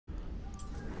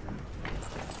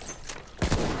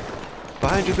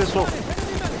Behind you, pistol!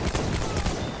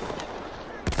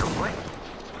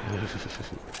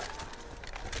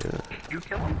 Did you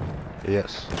kill him?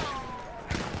 Yes.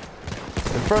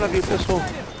 In front of you, pistol!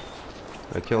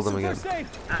 I killed him again. Was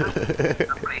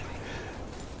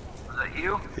that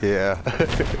you? Yeah.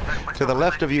 To the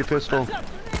left of you, pistol.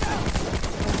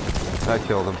 I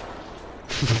killed him.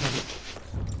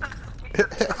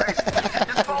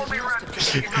 Just follow me around.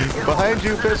 Behind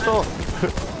you, pistol!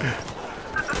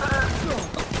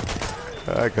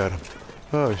 I got him.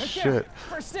 Oh shit.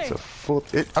 It's a full.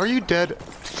 Are you dead?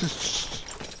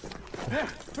 Yeah,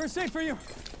 first aid for you.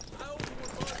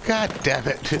 God damn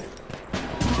it.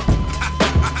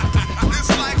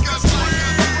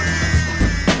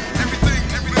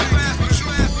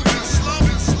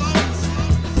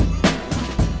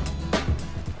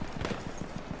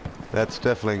 That's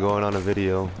definitely going on a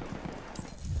video.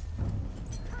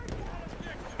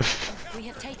 We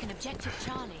have taken objective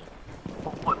Charlie.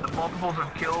 What, the multiples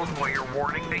of kills while you're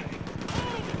warning me?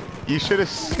 You should have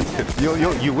seen it.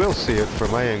 You will see it from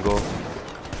my angle.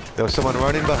 There was someone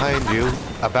running behind you,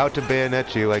 about to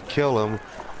bayonet you, I kill him.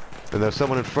 And there's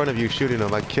someone in front of you shooting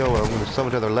him, I kill him. There's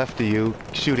someone to the left of you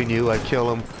shooting you, I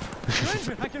kill him.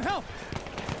 I can help.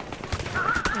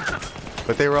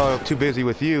 But they were all too busy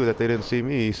with you that they didn't see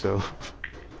me, so...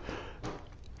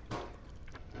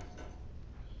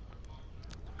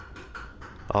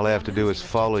 All I have to do is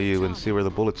follow you and see where the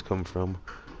bullets come from.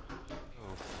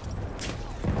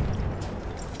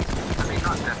 I mean,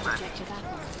 not deathmatch.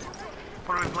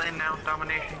 What are we playing now?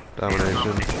 Domination?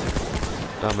 Domination.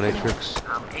 Dominatrix.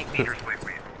 8 meters away from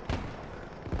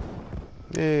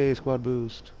you. Yay, squad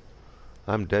boost.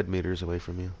 I'm dead meters away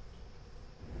from you.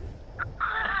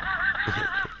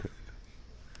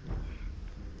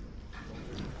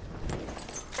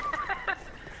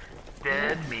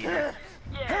 Dead meters.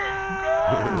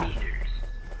 Yeah, meters.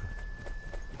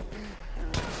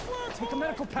 Take a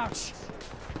medical pouch.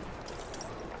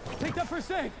 Take that first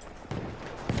aid.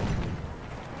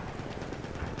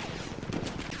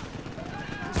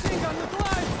 Machine gun, look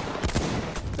alive.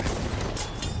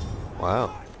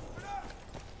 Wow.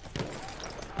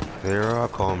 Here I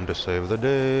come to save the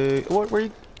day. What were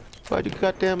you? Why'd you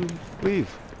goddamn leave?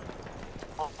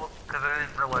 Well, because I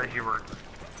didn't realize you were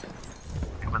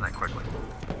coming that quickly.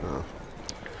 Oh.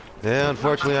 Yeah,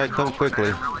 unfortunately I come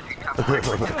quickly. Take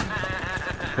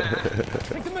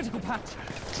the medical patch.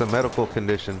 It's a medical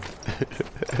condition.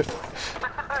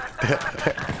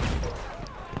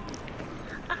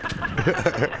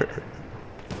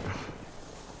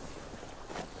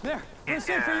 There, first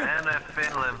aid for you. And I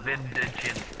feel a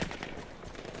vindication.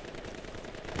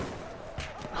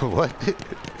 What?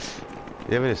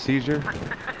 You having a seizure?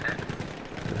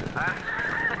 I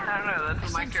don't know, that's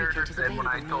what my character said when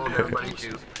I told everybody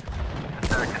to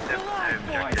attack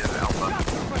objective Alpha.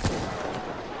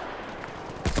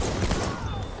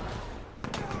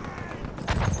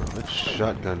 It's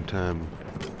shotgun time.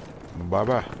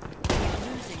 Bye-bye.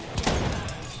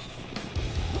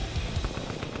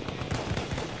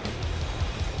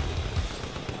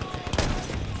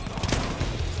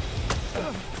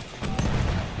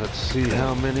 Let's see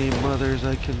how many mothers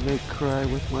I can make cry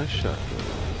with my shotgun.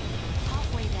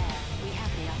 Halfway there, we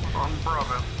have the upper hand. On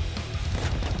Bravo.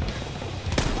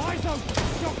 Eyes open.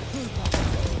 Shock trooper.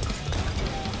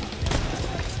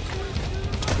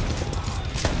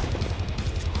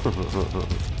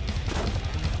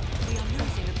 We are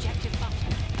losing objective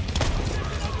button.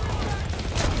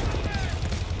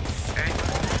 Okay.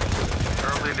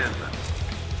 Early business.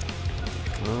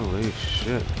 Holy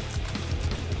shit.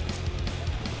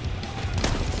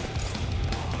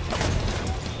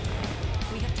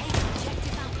 We have taken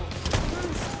objective apple.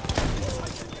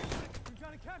 We've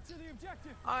got to capture the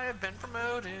objective. I have been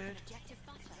promoted. Objective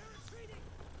button.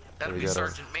 That'll We be got our-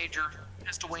 Sergeant Major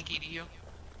Pistol Winky to you.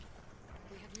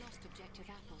 We have lost objective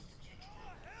apples.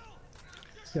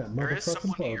 He's got There is motherfucking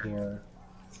someone here. bugler.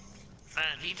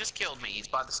 And he just killed me. He's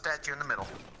by the statue in the middle.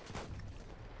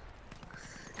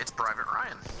 It's Private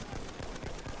Ryan.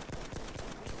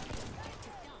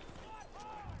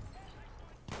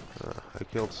 I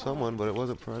killed someone, but it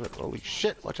wasn't Private. Holy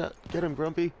shit, watch out. Get him,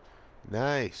 Grumpy.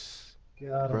 Nice.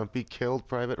 Got him. Grumpy killed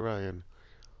Private Ryan.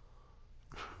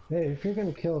 Hey, if you're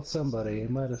gonna kill somebody, it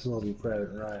might as well be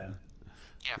Private Ryan.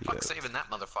 Yeah, fuck Yeah. saving that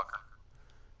motherfucker.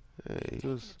 Hey, he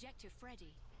was Objective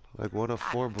Freddy. like one of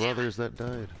 4 brothers that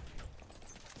died.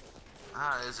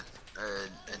 Ah, is it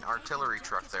an artillery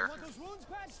truck there? Want those wounds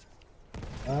patched?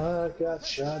 I got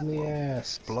shot in the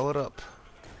ass. Blow it up.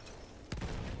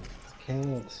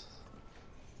 Can't.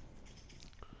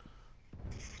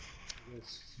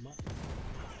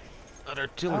 That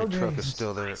artillery truck is Jesus.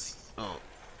 still there. Oh.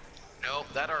 Nope,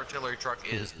 that artillery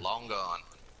truck is long gone.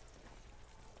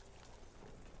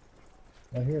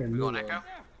 I hear a We new going one. Echo? There!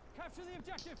 Capture the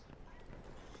objective!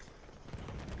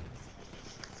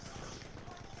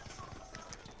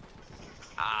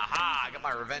 Aha! I got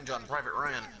my revenge on Private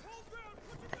Ryan.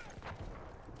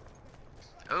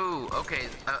 Oh, okay.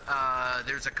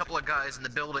 There's a couple of guys in the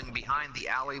building behind the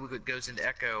alley that goes into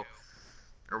Echo.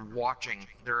 They're watching.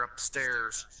 They're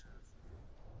upstairs.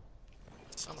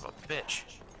 Son of a bitch.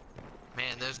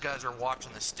 Man, those guys are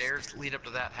watching the stairs that lead up to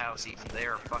that house. Even they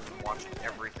are fucking watching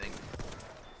everything.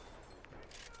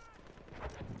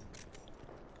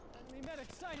 Enemy medic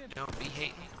sighted! Don't be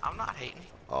hating. I'm not hating.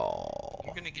 Oh.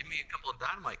 You're gonna give me a couple of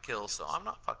dynamite kills, so I'm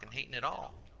not fucking hating at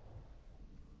all.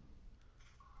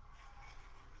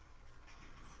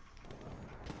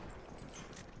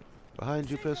 Behind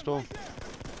you, pistol.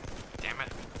 Damn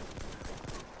it.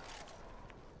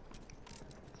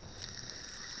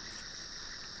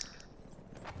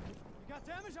 You got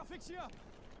damage? I'll fix you up!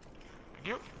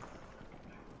 Yep.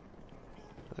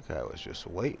 That guy was just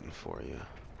waiting for you.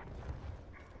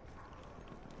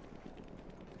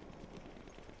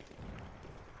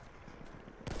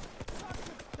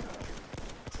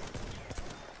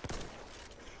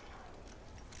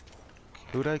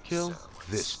 Who'd I kill?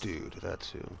 This dude,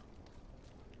 that's who.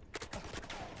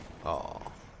 Oh.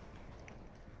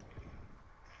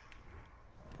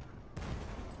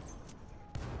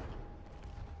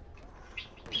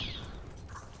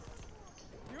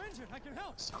 You're injured, I can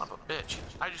help! Son of a bitch.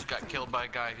 I just got killed by a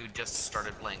guy who just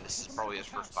started playing. This is probably his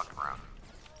first fucking round.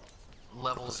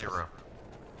 Level 0.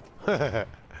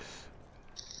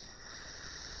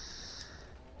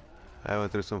 I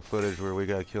went through some footage where we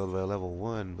got killed by level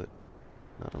 1, but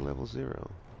not a level 0.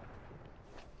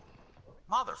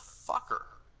 Motherfucker.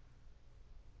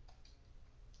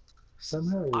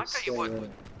 Somehow I'll we tell you what, still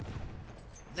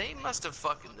they must have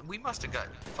fucking, we must have got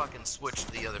fucking switched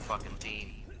to the other fucking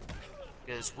team.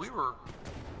 Because we were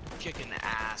kicking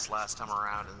ass last time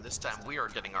around, and this time we are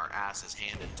getting our asses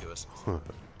handed to us. First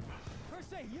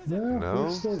aid, use it! No, No?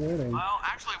 we're still winning. Well,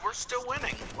 actually, we're still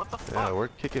winning. What the fuck? Yeah, we're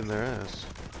kicking their ass.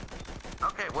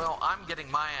 Okay, well, I'm getting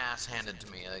my ass handed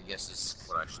to me, I guess is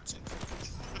what I should say.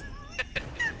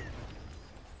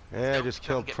 Yeah, I Nope, just don't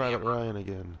killed get me Private Emperor. Ryan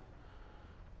again.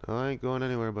 No, I ain't going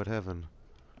anywhere but heaven.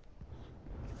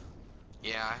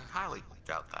 Yeah, I highly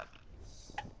doubt that.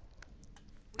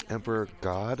 We are Emperor losing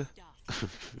God?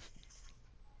 objective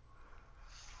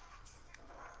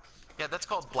Yeah, that's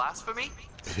called blasphemy.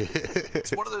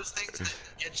 It's one of those things that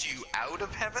gets you out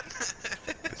of heaven.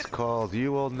 It's called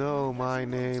You Will Know My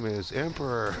Name is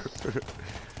Emperor.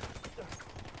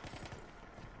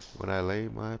 When I lay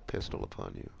my pistol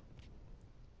upon you.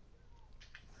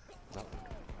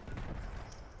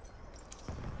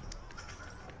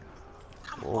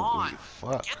 Come Holy on,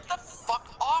 fuck. get the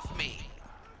fuck off me!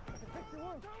 Take your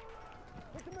wound!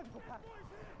 Take the medical pack!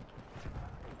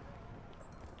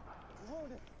 You're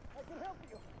wounded! I can help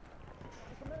you!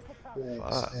 Take the medical pack!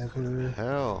 Thanks, Fuck. Emperor.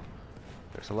 Hell.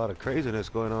 There's a lot of craziness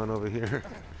going on over here.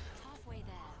 halfway there.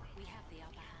 We have the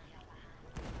upper hand.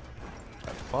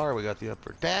 By far we got the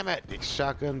upper. Damn it! The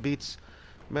shotgun beats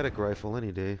medic rifle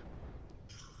any day.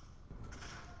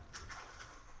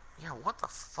 Yeah, what the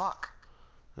fuck?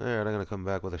 Alright, I'm gonna come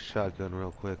back with a shotgun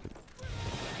real quick and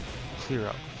clear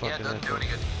out Yeah, fucking it doesn't do Echo. any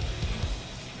good.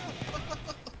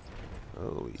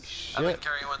 Holy I've been shit.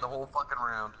 carrying one the whole fucking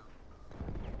round.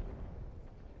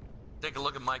 Take a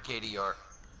look at my KDR.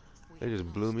 We They have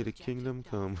just blew lost me to objective kingdom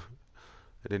Duff. come.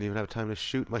 I didn't even have time to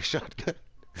shoot my shotgun.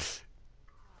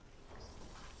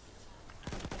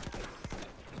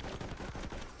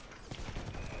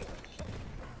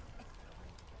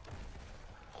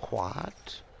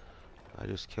 What? I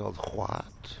just killed what?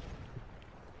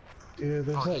 Dude,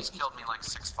 there's Oh, like he's killed me like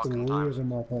 6 three fucking of times.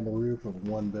 them up on the roof of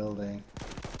one building.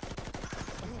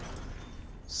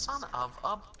 Son of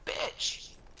a bitch!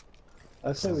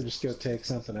 I say we just go take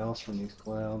something else from these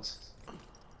clowns.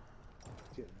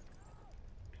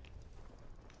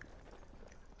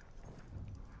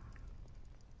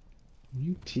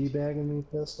 You teabagging me,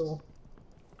 pistol?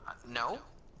 No?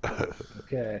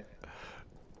 Okay.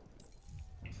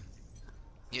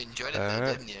 You enjoyed it though,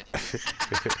 Alright. didn't you? The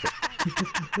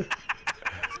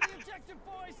objective,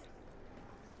 boys!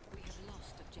 We have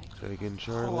lost objective. Taking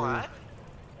Charlie. What?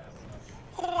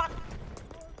 What?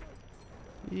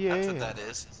 Yeah. That's what that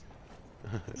is.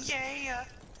 Yeah.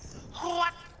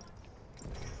 What?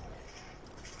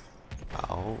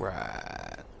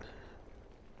 Alright.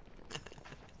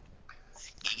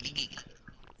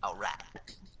 Alright.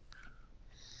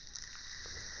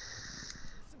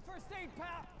 Some first aid,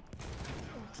 pal!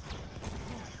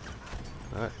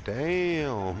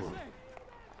 Damn. First aid!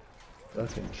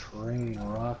 Fucking train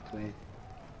rocked me.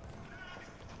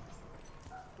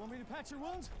 Want me to patch your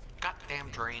wounds? Goddamn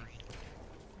train.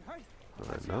 Alright.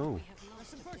 I know. We have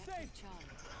lost Some first aid. Charlie.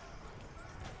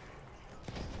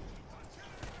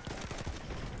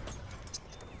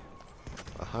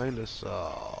 Behind us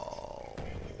all.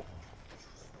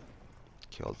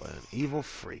 Killed by an evil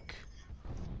freak.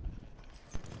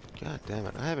 God damn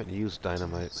it, I haven't used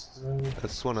dynamite.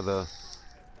 That's one of the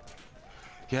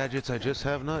gadgets I just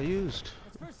have not used.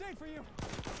 That's first aid for you.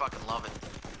 Fucking love it.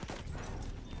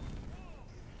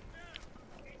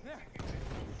 There.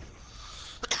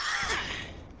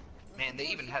 Man, they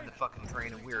even had the fucking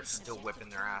train and we were still whipping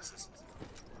their asses.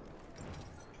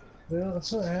 Well,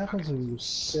 that's what happens when you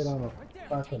sit on a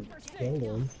fucking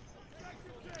building.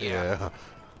 Yeah.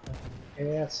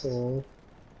 Asshole.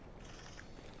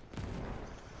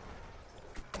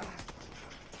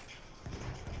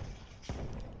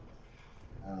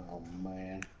 Oh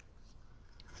man.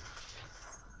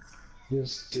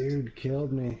 This dude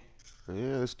killed me.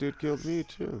 Yeah, this dude killed me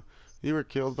too. You were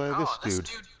killed by this dude.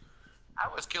 I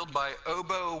was killed by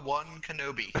Obo-1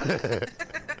 Kenobi.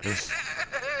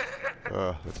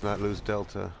 Let's not lose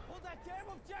Delta. Hold that damn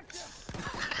objective.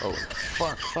 Oh,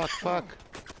 fuck.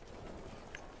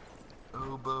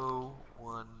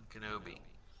 Obo-1 Kenobi.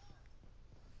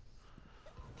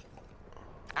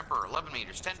 Emperor, 11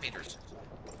 meters, 10 meters.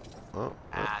 Oh,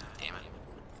 Ah, damn it.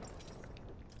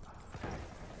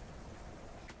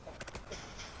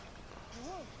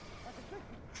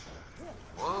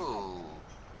 Whoa.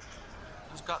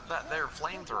 Who's got that there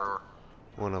flamethrower?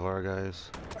 one of our guys.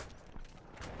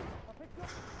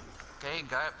 Okay,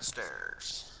 guy up the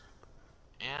stairs.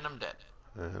 And I'm dead.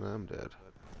 And I'm dead.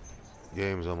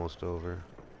 Game's almost over.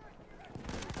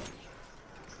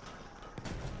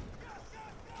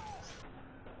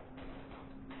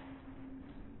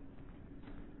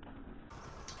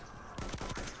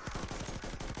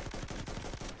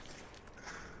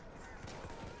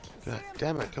 God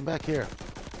damn it, come back here.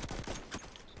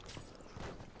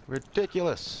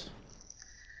 Ridiculous.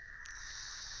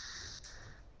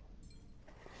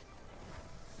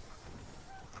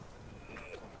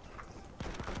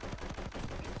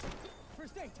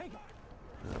 First aid, take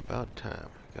it. About time.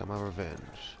 Got my revenge.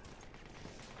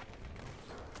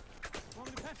 Want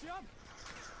me to patch you up?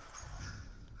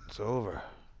 It's over.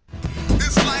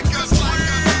 It's like